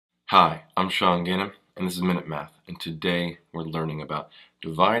Hi, I'm Sean Gainem, and this is Minute Math, and today we're learning about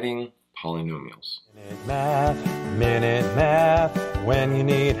dividing polynomials. Minute Math, when you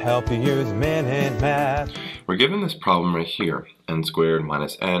need help you use Minute Math. We're given this problem right here, n squared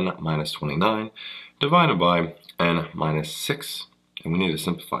minus n minus 29, divided by n minus 6, and we need to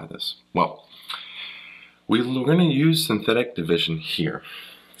simplify this. Well, we're going to use synthetic division here.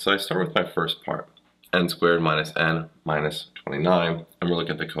 So I start with my first part. N squared minus n minus 29, and we're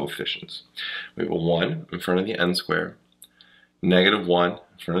looking at the coefficients. We have a 1 in front of the n squared, negative 1 in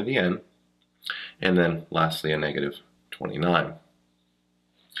front of the n, and then lastly a negative 29.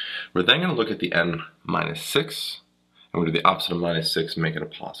 We're then going to look at the n minus 6, and we'll do the opposite of minus 6 and make it a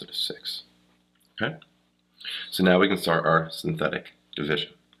positive 6. Okay? So now we can start our synthetic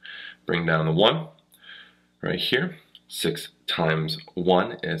division. Bring down the 1 right here. 6 times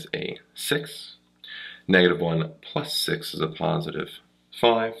 1 is a 6. Negative 1 plus 6 is a positive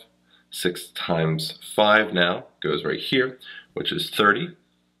 5. 6 times 5 now goes right here, which is 30.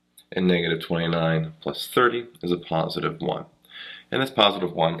 And negative 29 plus 30 is a positive 1. And this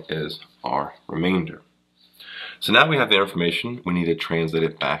positive 1 is our remainder. So now we have the information, we need to translate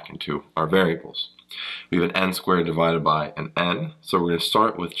it back into our variables. We have an n squared divided by an n, so we're going to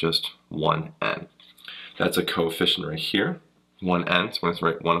start with just 1n. That's a coefficient right here, 1n, so we're going to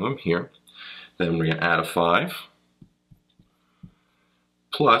write one of them here. Then we're going to add a 5,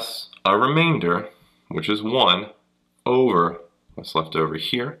 plus our remainder, which is 1, over what's left over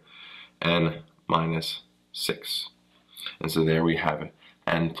here, n minus 6. And so there we have it.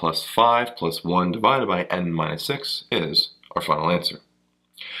 N plus 5 plus 1 divided by n minus 6 is our final answer.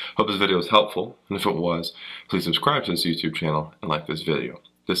 Hope this video was helpful, and if it was, please subscribe to this YouTube channel and like this video.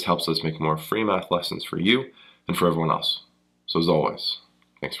 This helps us make more free math lessons for you and for everyone else. So as always,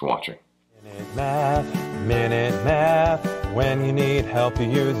 thanks for watching. Minute Math, when you need help you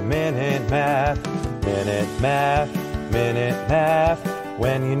use Minute Math. Minute Math,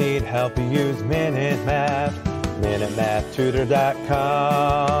 when you need help you use Minute Math.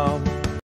 MinuteMathTutor.com